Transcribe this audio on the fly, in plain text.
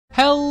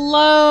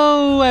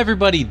Hello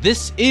everybody,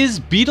 this is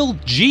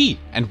BeetleG,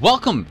 and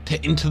welcome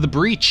to Into the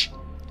Breach.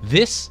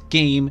 This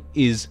game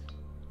is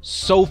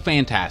so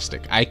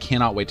fantastic. I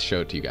cannot wait to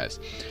show it to you guys.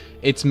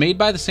 It's made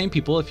by the same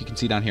people, if you can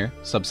see down here,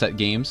 Subset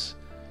Games.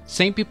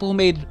 Same people who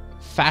made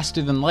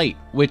Faster Than Light,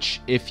 which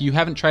if you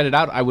haven't tried it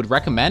out, I would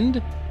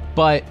recommend,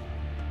 but...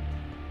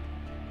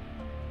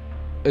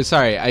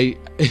 Sorry,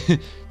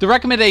 the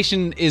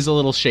recommendation is a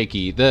little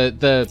shaky.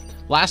 The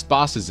last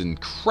boss is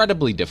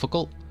incredibly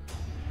difficult.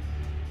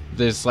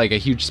 There's like a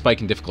huge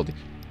spike in difficulty.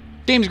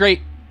 Game's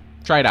great.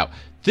 Try it out.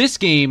 This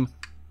game,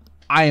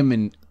 I am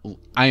in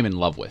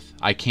love with.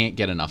 I can't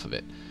get enough of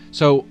it.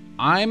 So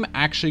I'm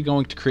actually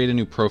going to create a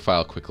new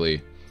profile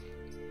quickly.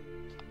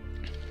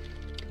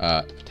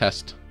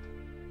 Test.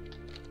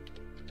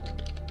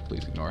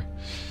 Please ignore.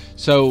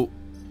 So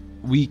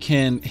we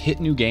can hit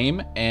new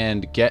game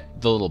and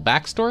get the little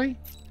backstory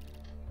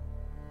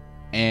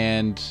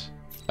and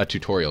a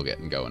tutorial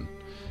getting going.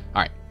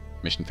 All right,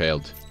 mission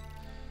failed.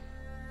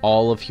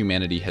 All of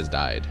humanity has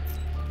died.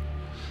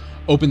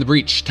 Open the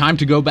breach. Time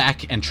to go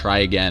back and try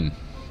again.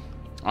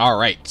 All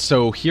right,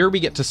 so here we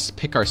get to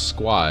pick our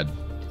squad.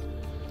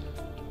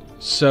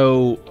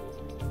 So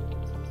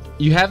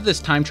you have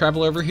this time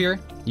travel over here.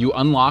 You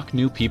unlock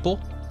new people.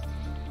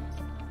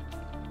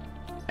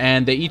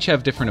 And they each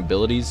have different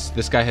abilities.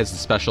 This guy has the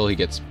special. He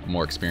gets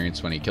more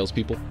experience when he kills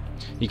people.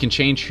 You can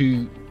change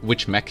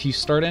which mech you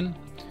start in.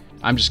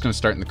 I'm just going to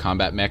start in the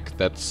combat mech.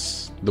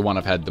 That's the one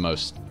I've had the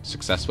most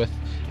success with.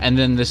 And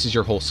then this is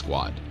your whole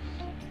squad.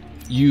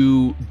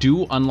 You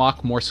do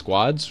unlock more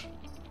squads,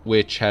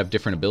 which have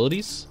different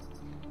abilities.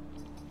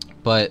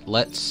 But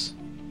let's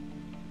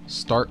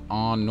start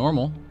on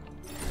normal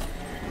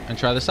and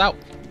try this out.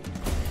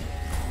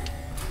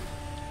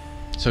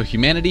 So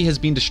humanity has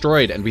been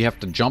destroyed, and we have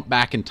to jump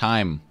back in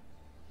time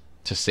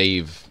to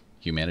save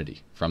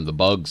humanity from the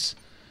bugs.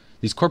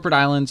 These corporate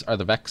islands are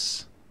the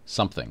Mechs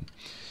something.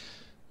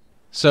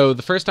 So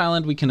the first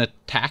island we can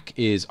attack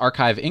is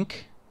Archive Inc.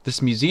 This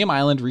museum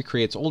island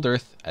recreates old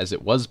Earth as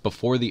it was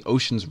before the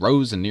oceans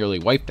rose and nearly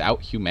wiped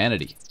out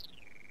humanity.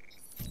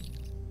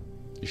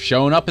 You've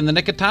shown up in the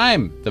nick of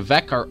time. The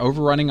Mech are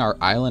overrunning our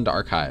island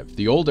archive.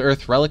 The old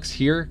Earth relics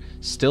here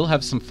still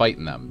have some fight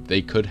in them.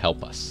 They could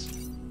help us.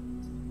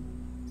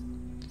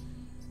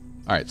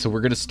 Alright, so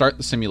we're going to start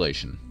the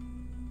simulation.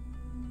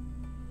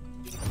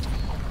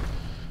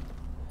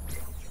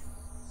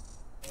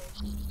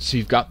 So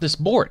you've got this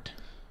board.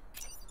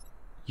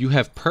 You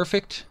have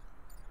perfect...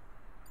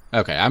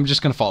 Okay, I'm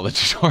just going to follow the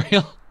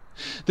tutorial.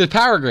 The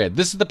power grid.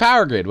 This is the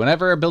power grid.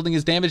 Whenever a building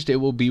is damaged, it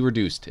will be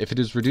reduced. If it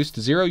is reduced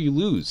to 0, you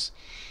lose.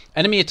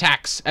 Enemy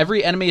attacks.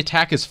 Every enemy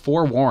attack is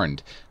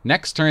forewarned.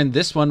 Next turn,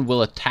 this one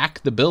will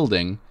attack the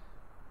building.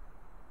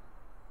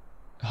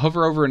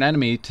 Hover over an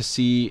enemy to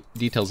see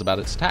details about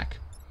its attack.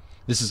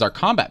 This is our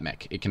combat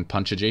mech. It can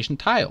punch adjacent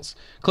tiles.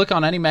 Click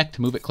on any mech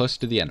to move it closer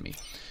to the enemy.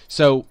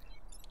 So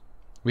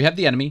we have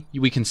the enemy.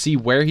 We can see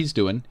where he's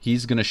doing.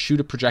 He's going to shoot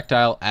a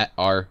projectile at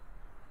our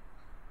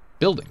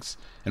buildings,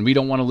 and we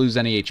don't want to lose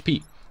any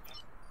HP.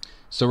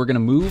 So we're going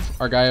to move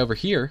our guy over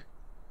here,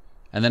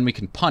 and then we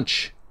can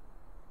punch.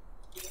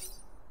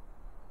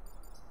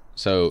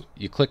 So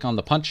you click on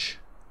the punch,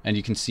 and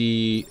you can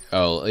see,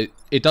 oh,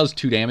 it does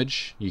 2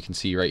 damage. You can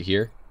see right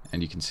here,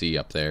 and you can see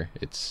up there,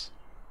 it's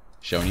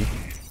showing you.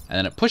 And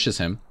then it pushes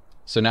him,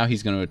 so now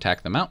he's going to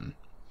attack the mountain.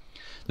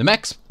 The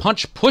Mech's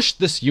punch pushed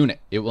this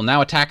unit. It will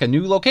now attack a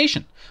new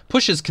location.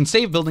 Pushes can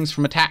save buildings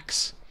from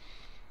attacks.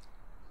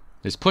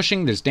 There's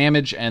pushing, there's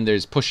damage, and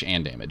there's push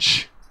and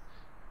damage.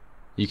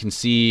 You can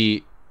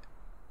see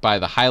by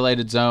the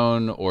highlighted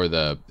zone, or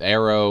the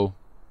arrow,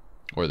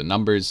 or the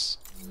numbers.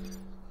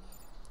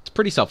 It's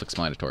pretty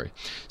self-explanatory.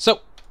 So,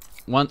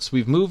 once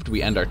we've moved,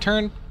 we end our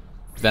turn.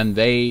 Then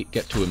they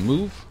get to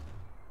move.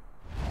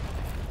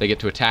 They get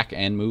to attack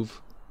and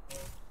move.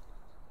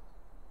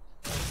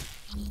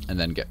 And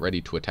then get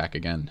ready to attack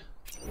again.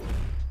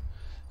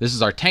 This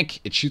is our tank.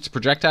 It shoots a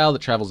projectile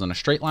that travels in a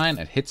straight line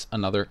and hits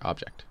another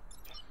object.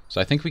 So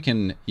I think we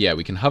can, yeah,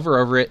 we can hover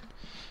over it.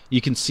 You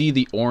can see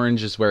the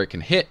orange is where it can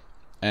hit,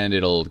 and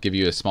it'll give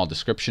you a small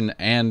description.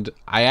 And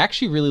I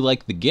actually really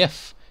like the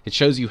GIF. It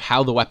shows you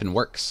how the weapon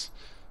works.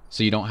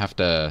 So you don't have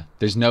to,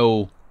 there's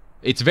no,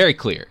 it's very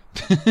clear.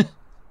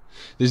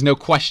 There's no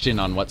question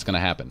on what's going to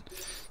happen.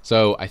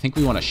 So I think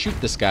we want to shoot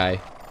this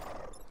guy,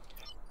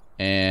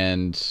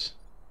 and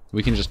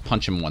we can just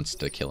punch him once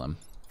to kill him.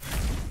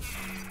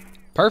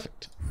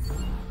 Perfect.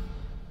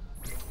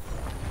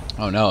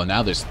 Oh no,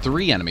 now there's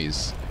 3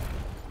 enemies.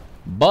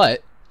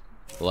 But,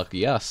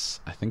 lucky us,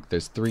 I think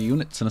there's 3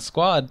 units in a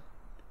squad.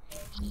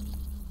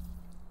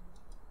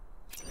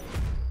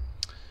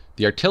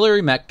 The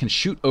artillery mech can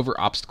shoot over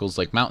obstacles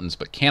like mountains,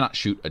 but cannot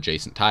shoot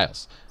adjacent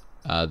tiles.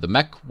 The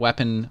mech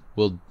weapon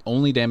will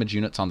only damage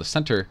units on the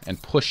center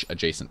and push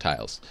adjacent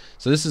tiles.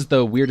 So this is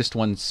the weirdest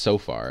one so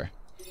far.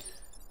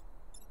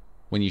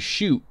 When you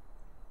shoot,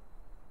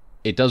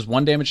 it does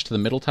 1 damage to the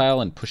middle tile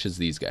and pushes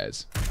these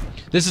guys.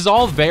 This is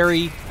all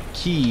very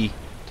key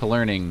to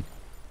learning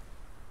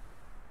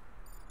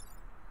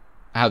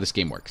how this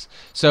game works.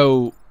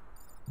 So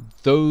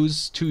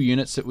those 2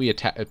 units that we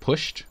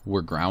pushed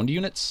were ground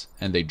units,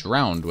 and they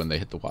drowned when they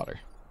hit the water.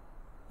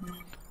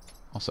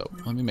 Also,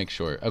 let me make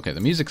sure. Okay,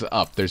 the music's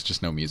up. There's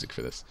just no music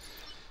for this.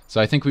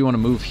 So I think we want to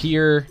move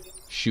here,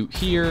 shoot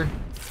here,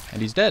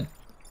 and he's dead.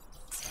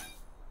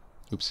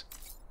 Oops.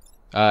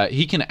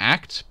 He can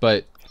act,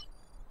 but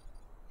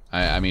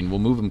I mean, we'll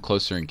move him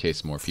closer in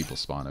case more people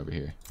spawn over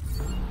here.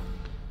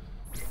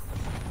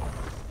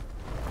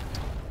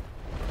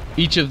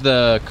 Each of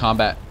the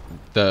combat,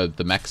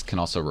 the mechs can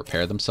also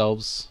repair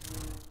themselves,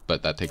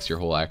 but that takes your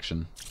whole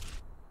action.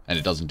 And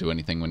it doesn't do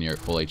anything when you're at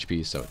full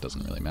HP, so it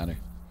doesn't really matter.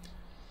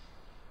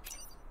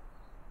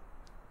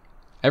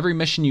 Every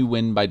mission you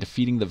win by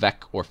defeating the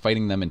Vec or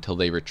fighting them until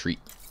they retreat.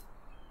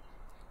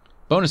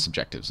 Bonus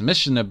objectives.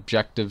 Missions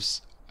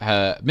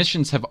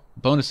have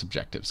bonus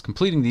objectives.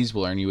 Completing these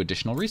will earn you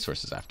additional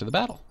resources after the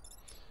battle.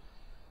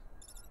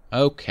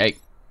 Okay,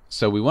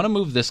 so we want to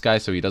move this guy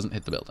so he doesn't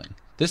hit the building.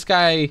 This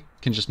guy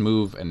can just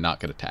move and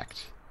not get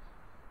attacked.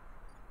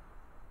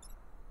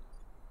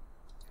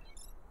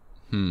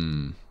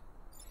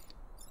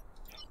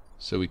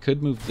 So we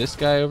could move this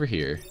guy over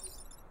here.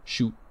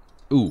 Shoot.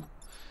 Ooh.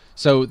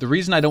 So the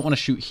reason I don't want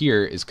to shoot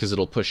here is because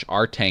it'll push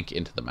our tank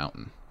into the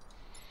mountain.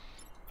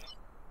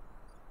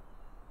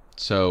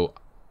 So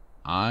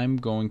I'm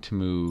going to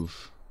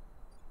move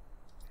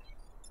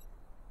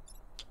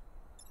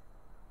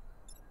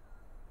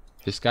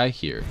this guy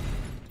here.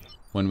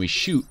 When we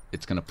shoot,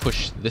 it's going to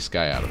push this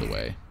guy out of the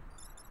way.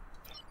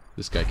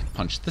 This guy can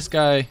punch this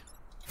guy,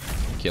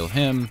 kill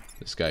him.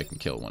 This guy can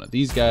kill one of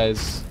these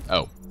guys.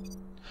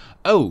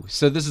 Oh,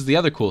 so this is the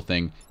other cool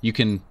thing. You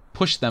can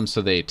push them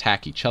so they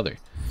attack each other.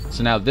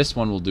 So now this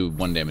one will do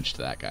 1 damage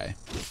to that guy.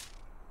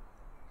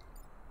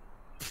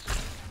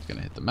 It's going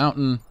to hit the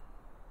mountain.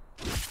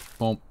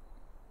 Boom.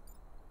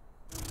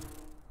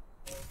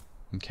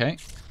 Okay.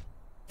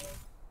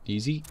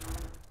 Easy.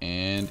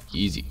 And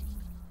easy.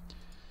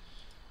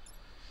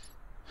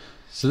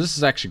 So this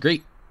is actually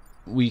great.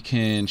 We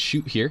can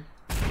shoot here.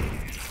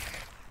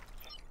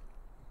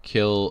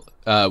 Kill.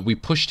 We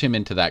pushed him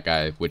into that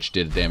guy, which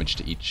did damage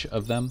to each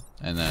of them.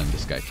 And then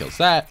this guy kills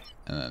that.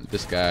 And then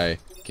this guy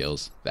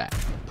kills that.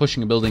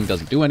 Pushing a building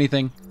doesn't do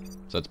anything.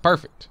 So it's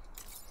perfect.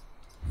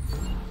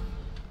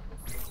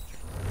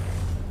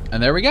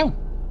 And there we go.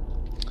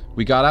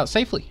 We got out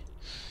safely.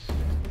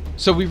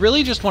 So we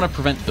really just want to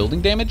prevent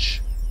building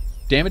damage.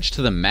 Damage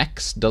to the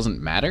mechs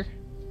doesn't matter.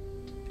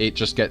 It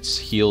just gets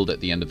healed at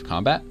the end of the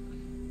combat.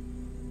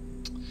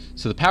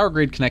 So the power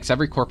grid connects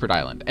every corporate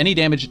island. Any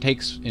damage it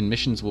takes in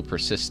missions will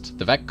persist.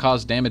 The Vec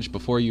caused damage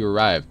before you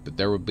arrive, but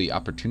there will be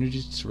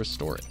opportunities to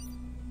restore it.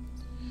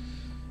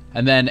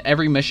 And then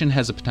every mission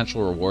has a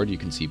potential reward you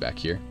can see back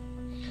here.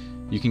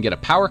 You can get a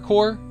power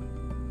core,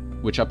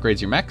 which upgrades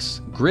your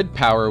mechs, grid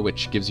power,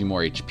 which gives you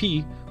more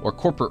HP, or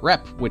corporate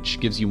rep, which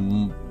gives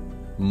you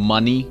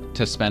money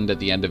to spend at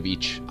the end of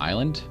each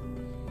island.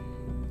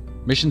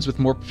 Missions with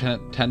more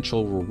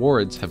potential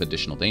rewards have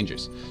additional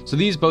dangers. So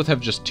these both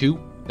have just 2.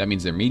 That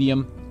means they're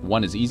medium.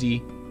 1 is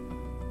easy.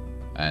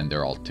 And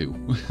they're all 2.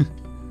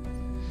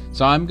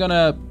 So I'm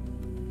gonna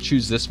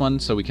choose this one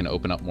so we can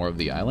open up more of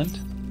the island.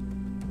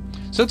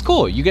 So it's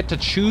cool. You get to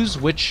choose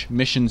which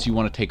missions you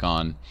want to take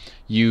on.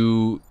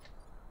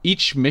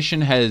 Each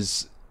mission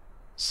has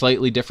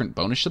slightly different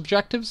bonus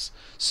objectives.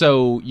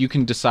 So you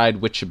can decide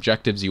which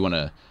objectives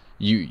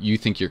you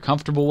think you're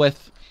comfortable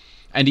with.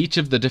 And each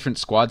of the different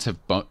squads have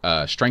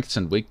strengths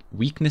and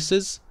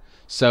weaknesses.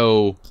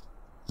 So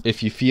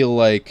if you feel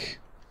like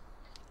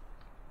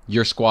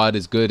your squad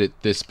is good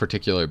at this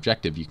particular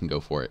objective, you can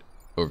go for it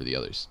over the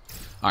others.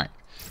 Alright,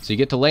 so you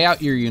get to lay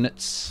out your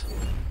units.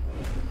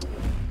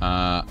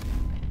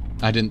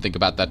 I didn't think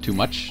about that too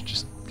much,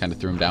 just kind of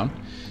threw them down.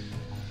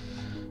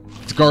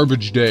 It's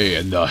garbage day,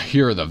 and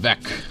here are the Vec.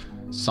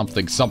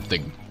 Something,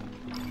 something.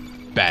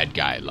 Bad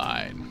guy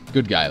line.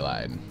 Good guy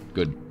line.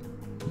 Good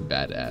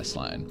badass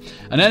line.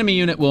 An enemy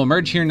unit will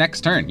emerge here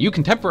next turn. You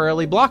can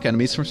temporarily block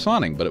enemies from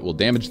spawning, but it will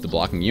damage the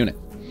blocking unit.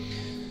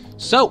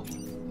 So,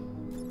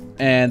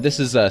 and this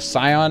is a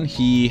Scion.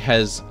 He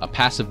has a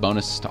passive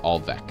bonus to all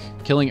Vec.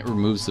 Killing it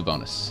removes the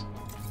bonus.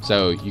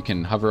 So you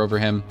can hover over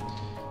him.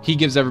 He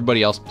gives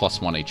everybody else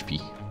 +1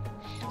 HP.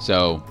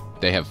 So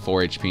they have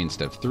 4 HP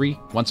instead of 3.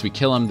 Once we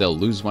kill him, they'll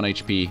lose 1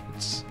 HP.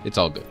 It's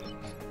all good.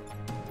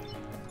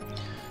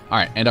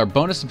 Alright, and our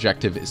bonus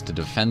objective is to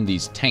defend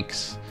these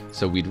tanks.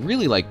 So we'd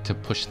really like to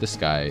push this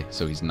guy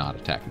so he's not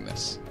attacking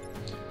this.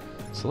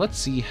 So let's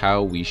see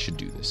how we should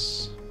do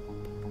this.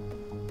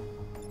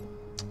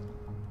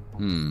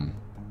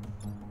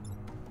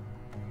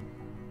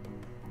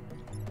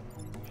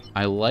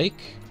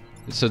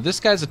 So this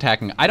guy's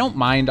attacking. I don't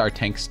mind our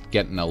tanks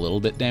getting a little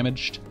bit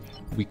damaged.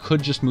 We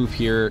could just move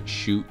here,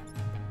 shoot,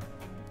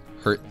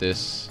 hurt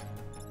this.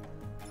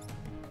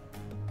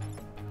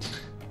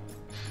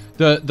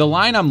 The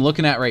line I'm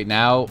looking at right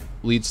now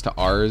leads to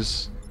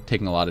ours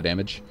taking a lot of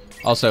damage.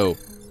 Also,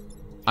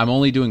 I'm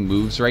only doing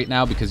moves right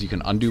now because you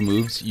can undo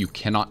moves. You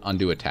cannot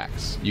undo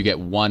attacks. You get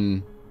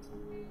 1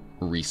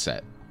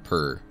 reset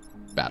per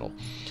battle.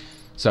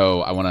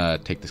 So I want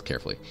to take this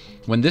carefully.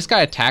 When this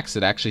guy attacks,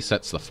 it actually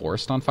sets the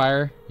forest on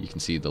fire. You can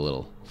see the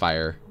little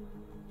fire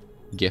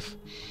gif.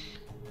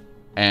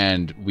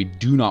 And we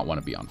do not want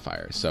to be on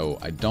fire. So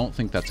I don't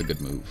think that's a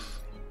good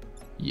move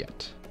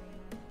yet.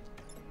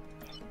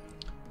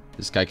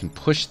 This guy can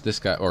push this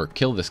guy or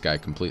kill this guy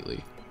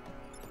completely.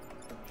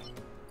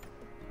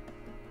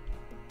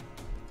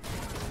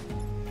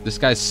 This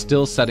guy's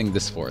still setting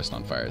this forest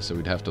on fire, so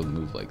we'd have to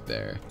move like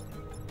there.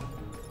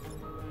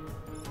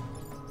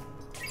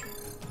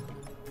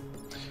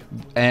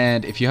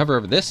 And if you hover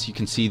over this, you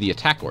can see the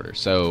attack order.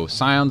 So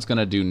Scion's going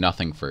to do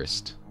nothing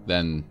first.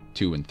 Then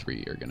 2 and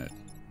 3 are going to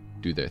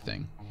do their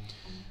thing.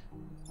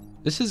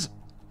 This is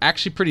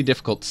actually pretty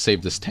difficult to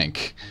save this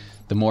tank,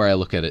 the more I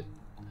look at it.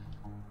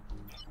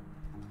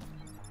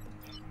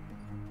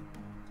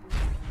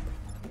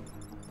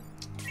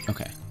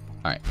 Okay.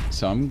 Alright,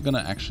 so I'm going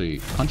to actually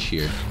punch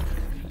here.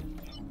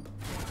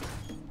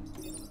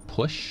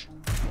 Push.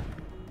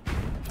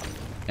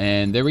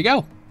 And there we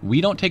go. We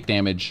don't take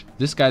damage.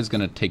 This guy's going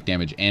to take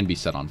damage and be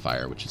set on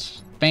fire, which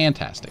is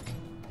fantastic.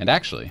 And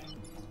actually,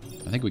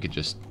 I think we could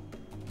just...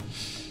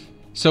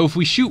 So if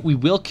we shoot, we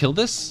will kill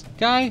this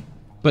guy,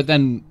 but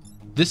then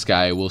this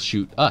guy will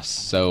shoot us.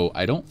 So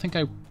I don't think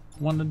I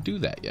want to do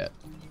that yet.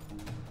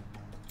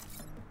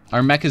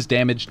 Our mech is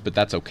damaged, but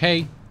that's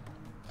okay.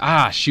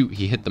 Ah, shoot,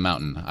 he hit the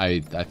mountain. I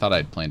thought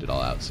I'd planned it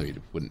all out so he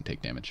wouldn't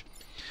take damage.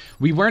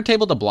 We weren't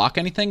able to block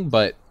anything,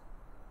 but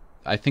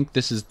I think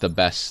this is the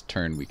best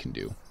turn we can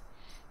do.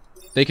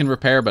 They can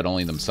repair, but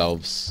only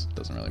themselves.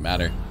 Doesn't really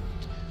matter.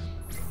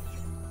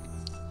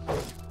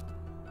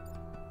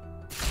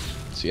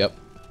 So, yep.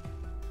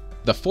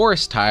 The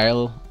forest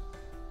tile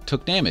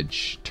took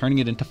damage, turning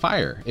it into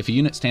fire. If a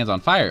unit stands on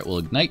fire, it will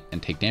ignite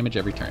and take damage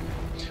every turn.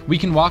 We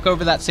can walk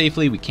over that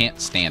safely. We can't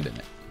stand in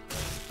it.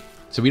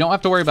 So we don't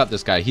have to worry about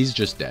this guy. He's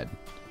just dead.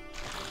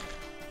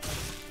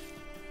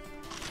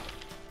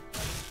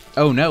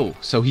 Oh no,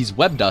 so he's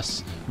webbed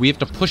us. We have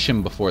to push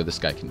him before this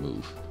guy can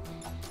move.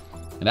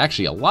 And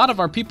actually, a lot of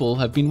our people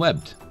have been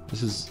webbed.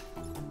 This is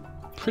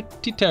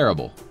pretty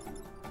terrible.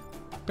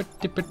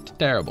 Pretty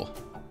terrible.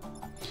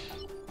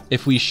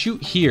 If we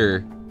shoot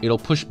here, it'll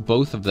push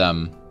both of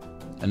them,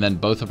 and then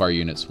both of our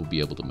units will be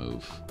able to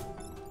move.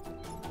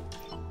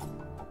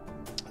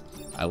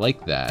 I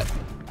like that.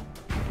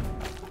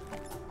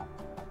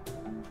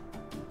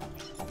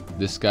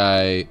 This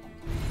guy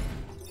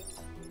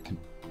can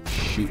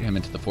shoot him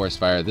into the forest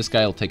fire. This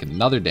guy will take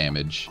another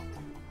damage.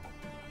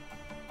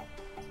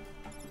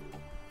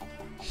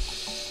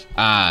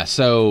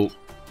 So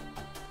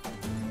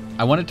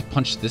I wanted to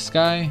punch this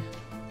guy.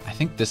 I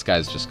think this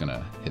guy's just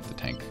gonna hit the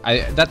tank.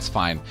 That's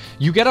fine.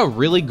 You get a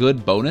really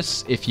good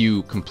bonus if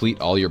you complete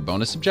all your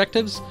bonus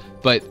objectives,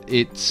 but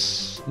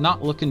it's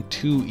not looking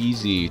too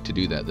easy to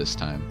do that this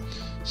time.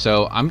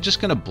 So I'm just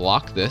gonna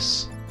block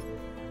this.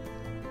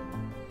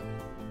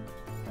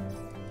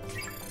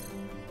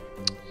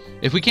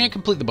 If we can't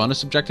complete the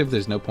bonus objective,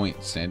 there's no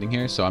point standing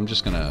here, so I'm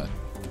just gonna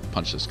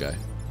punch this guy.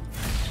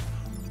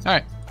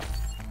 Alright.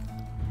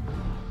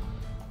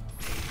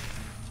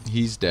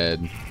 He's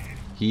dead.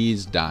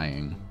 He's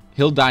dying.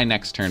 He'll die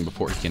next turn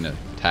before he can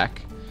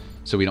attack,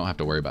 so we don't have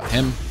to worry about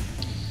him.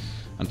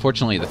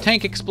 Unfortunately, the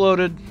tank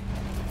exploded,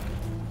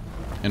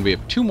 and we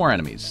have 2 more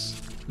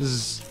enemies.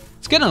 It's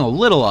getting a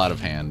little out of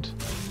hand.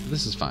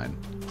 This is fine.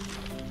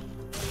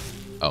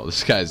 Oh,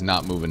 this guy's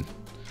not moving.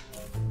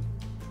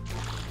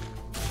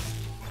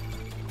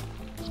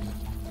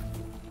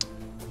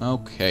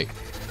 Okay.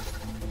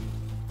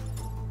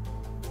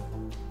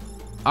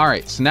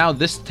 Alright, so now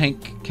this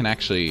tank can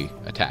actually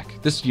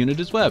attack. This unit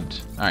is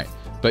webbed. Alright,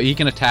 but he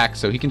can attack,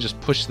 so he can just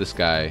push this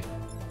guy.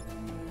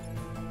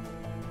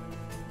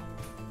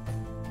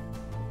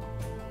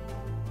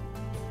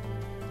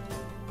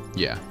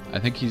 Yeah, I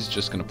think he's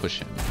just gonna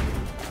push him.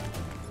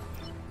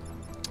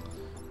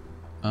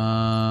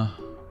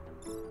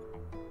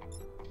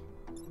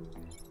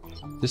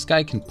 This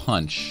guy can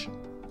punch,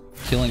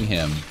 killing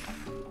him.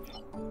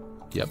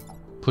 Yep,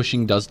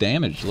 pushing does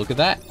damage. Look at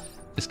that.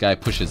 This guy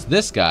pushes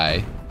this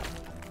guy,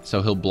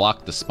 so he'll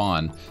block the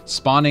spawn.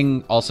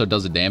 Spawning also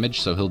does a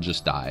damage, so he'll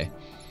just die.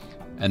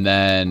 And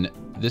then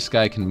this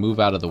guy can move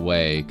out of the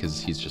way,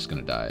 because he's just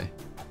going to die.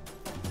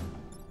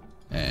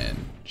 And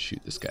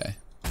shoot this guy.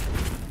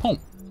 Boom.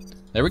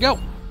 There we go.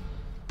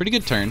 Pretty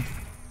good turn.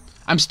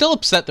 I'm still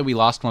upset that we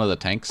lost one of the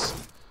tanks,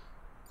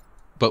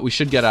 but we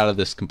should get out of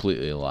this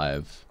completely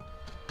alive,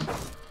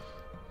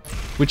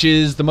 which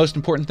is the most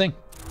important thing.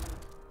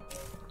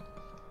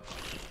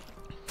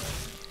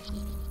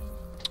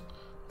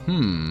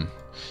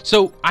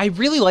 So I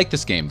really like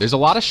this game. There's a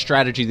lot of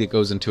strategy that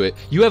goes into it.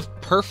 You have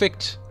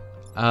perfect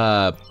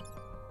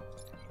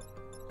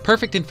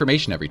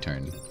information every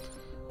turn,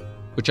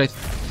 which I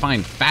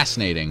find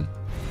fascinating.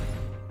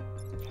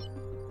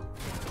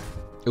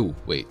 Ooh,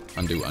 wait,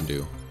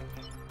 undo.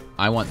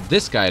 I want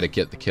this guy to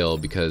get the kill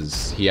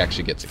because he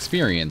actually gets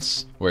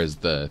experience, whereas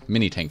the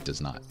mini tank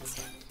does not.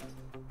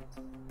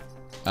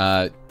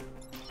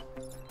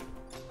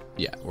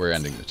 Yeah, we're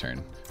ending the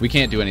turn. We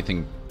can't do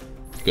anything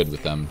good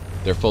with them.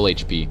 They're full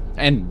HP,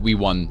 and we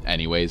won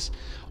anyways.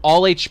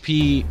 All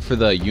HP for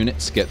the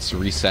units gets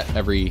reset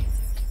every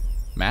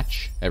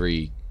match,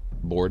 every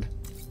board.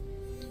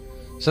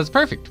 So that's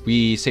perfect.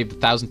 We saved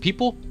 1,000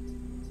 people,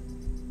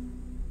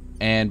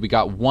 and we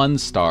got 1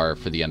 star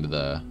for the end of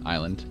the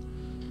island.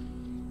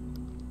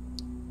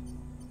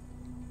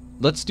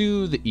 Let's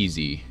do the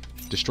easy.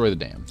 Destroy the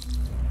dam.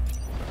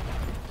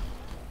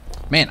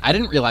 Man, I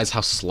didn't realize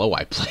how slow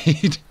I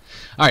played.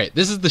 Alright,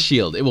 this is the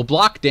shield. It will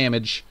block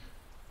damage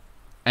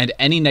and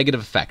any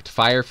negative effect.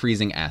 Fire,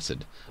 freezing,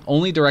 acid.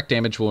 Only direct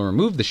damage will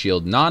remove the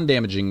shield.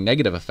 Non-damaging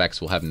negative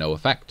effects will have no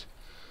effect.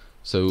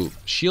 So,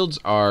 shields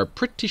are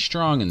pretty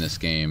strong in this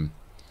game.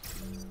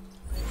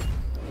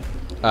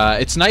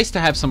 It's nice to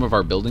have some of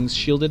our buildings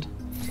shielded.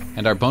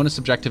 And our bonus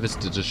objective is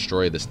to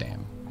destroy this dam.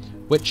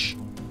 Which,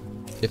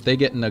 if they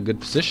get in a good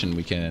position,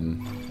 we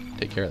can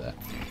take care of that.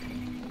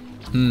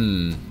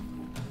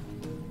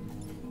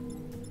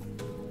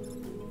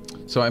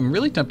 So I'm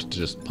really tempted to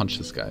just punch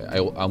this guy.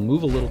 I'll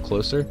move a little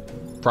closer.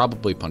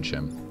 Probably punch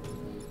him.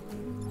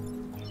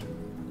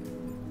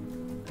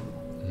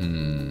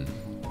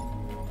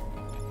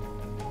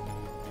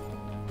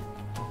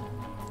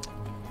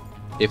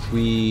 If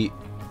we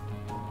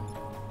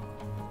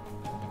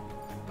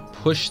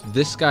push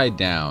this guy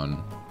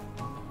down,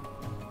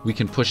 we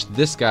can push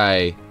this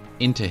guy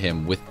into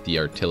him with the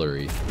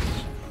artillery.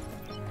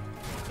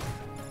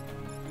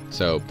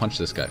 So punch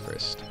this guy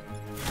first.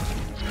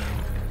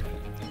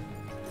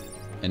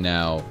 And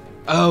now,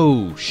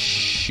 oh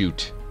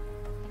shoot.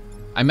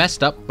 I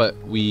messed up,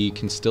 but we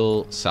can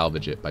still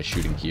salvage it by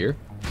shooting here.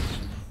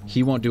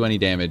 He won't do any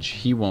damage,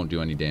 he won't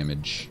do any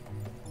damage.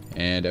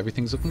 And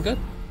everything's looking good.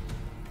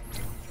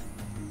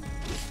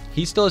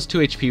 He still has 2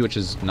 HP, which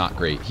is not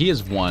great. He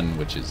has 1,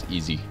 which is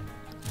easy.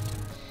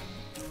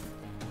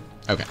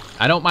 Okay,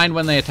 I don't mind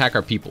when they attack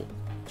our people.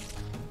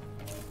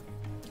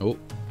 Oh.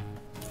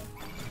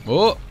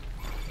 Oh!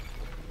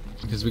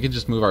 Because we can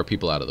just move our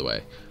people out of the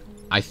way.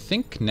 I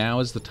think now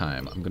is the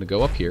time. I'm going to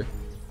go up here.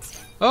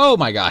 Oh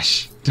my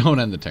gosh! Don't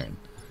end the turn.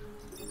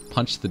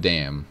 Punch the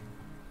dam.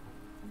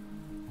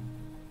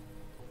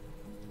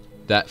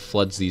 That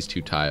floods these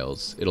 2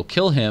 tiles. It'll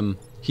kill him.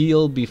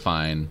 He'll be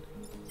fine.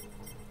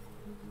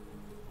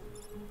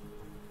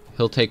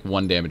 He'll take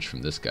 1 damage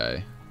from this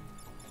guy.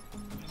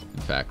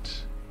 In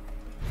fact.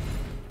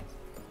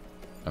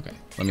 Okay,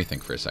 let me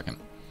think for a second.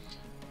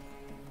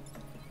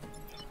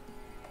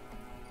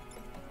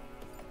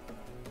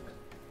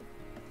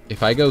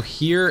 If I go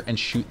here and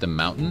shoot the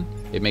mountain,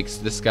 it makes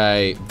this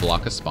guy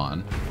block a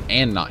spawn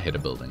and not hit a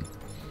building.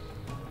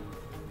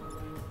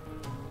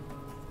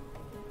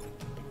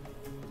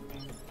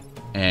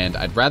 And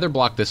I'd rather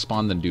block this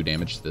spawn than do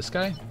damage to this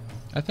guy,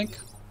 I think.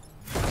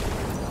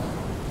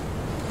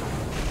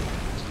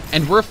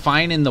 And we're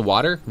fine in the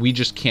water, we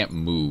just can't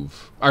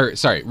move. Or,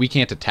 sorry, we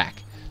can't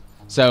attack.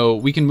 So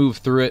we can move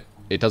through it,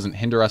 it doesn't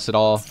hinder us at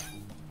all.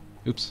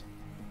 Oops.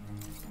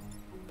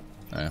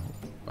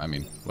 I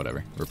mean,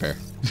 whatever. Repair.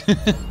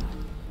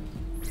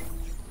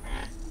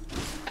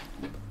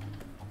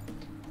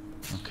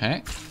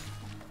 Okay.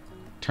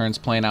 Turn's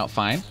playing out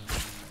fine.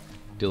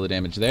 Deal the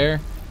damage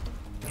there.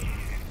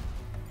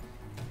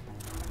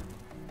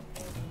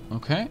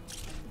 Okay.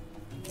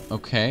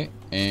 Okay,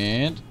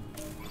 and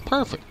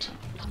perfect.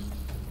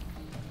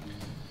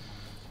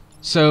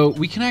 So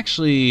we can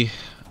actually...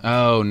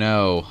 Oh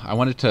no, I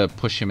wanted to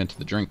push him into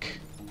the drink.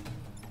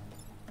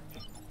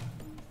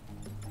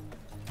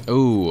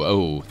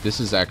 Oh, this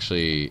is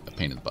actually a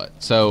pain in the butt.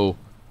 So,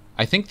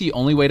 I think the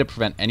only way to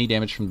prevent any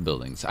damage from the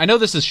buildings... I know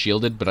this is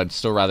shielded, but I'd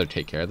still rather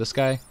take care of this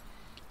guy.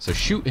 So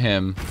shoot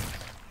him.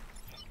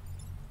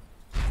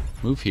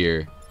 Move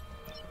here.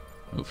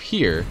 Move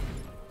here.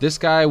 This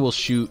guy will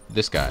shoot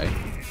this guy.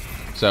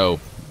 So,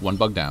 1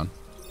 bug down.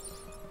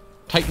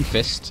 Titan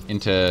Fist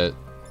into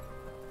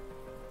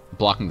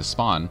blocking the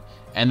spawn.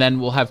 And then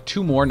we'll have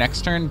 2 more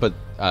next turn, but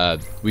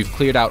we've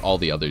cleared out all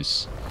the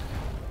others.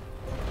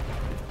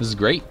 This is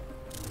great.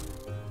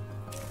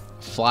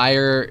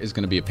 Flyer is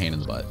going to be a pain in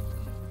the butt.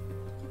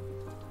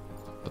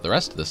 But the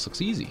rest of this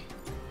looks easy.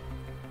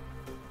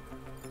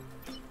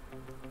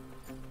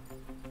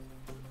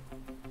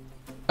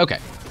 Okay.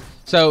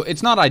 So,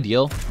 it's not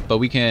ideal, but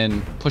we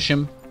can push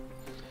him.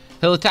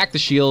 He'll attack the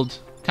shield.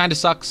 Kind of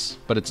sucks,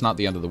 but it's not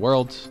the end of the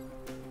world.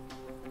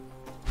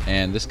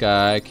 And this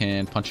guy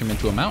can punch him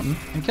into a mountain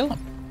and kill him.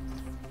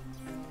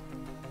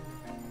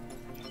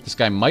 This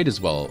guy might as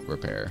well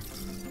repair.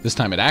 This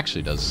time it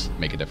actually does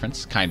make a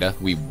difference. Kinda.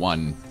 We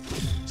won.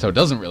 So it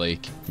doesn't really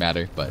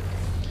matter, but...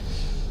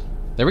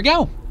 There we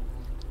go.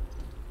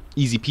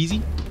 Easy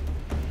peasy.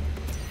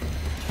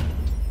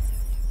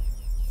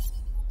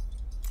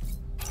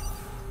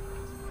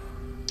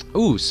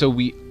 Ooh, so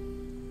we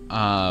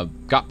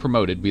got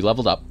promoted. We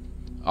leveled up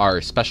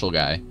our special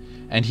guy.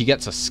 And he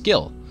gets a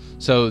skill.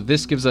 So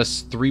this gives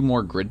us 3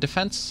 more grid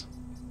defense.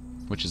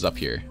 Which is up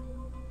here.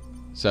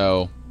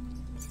 So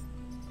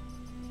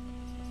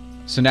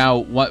now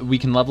we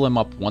can level him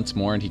up once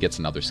more and he gets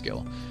another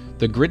skill.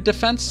 The grid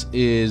defense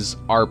is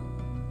our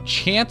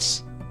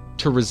chance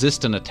to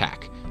resist an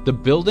attack. The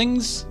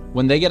buildings,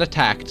 when they get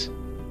attacked,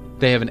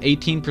 they have an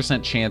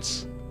 18%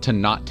 chance to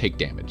not take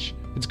damage.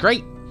 It's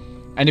great.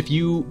 And if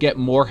you get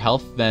more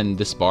health than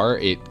this bar,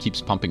 it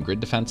keeps pumping grid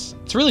defense.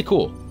 It's really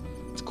cool.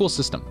 It's a cool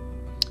system.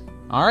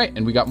 All right,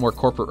 and we got more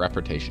corporate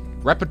reputation.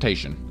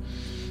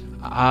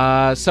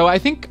 So I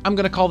think I'm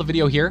gonna call the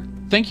video here.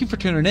 Thank you for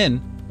tuning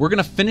in. We're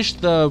gonna finish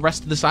the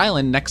rest of this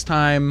island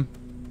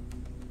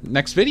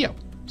next video.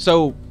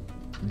 So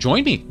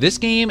join me. This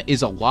game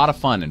is a lot of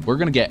fun, and we're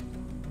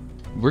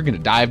gonna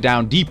dive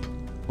down deep.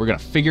 We're gonna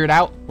figure it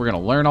out. We're gonna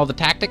learn all the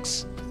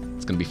tactics.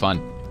 It's gonna be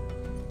fun.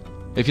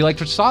 If you liked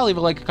what you saw, leave a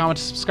like, a comment,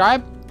 and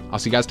subscribe. I'll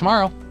see you guys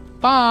tomorrow.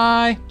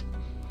 Bye.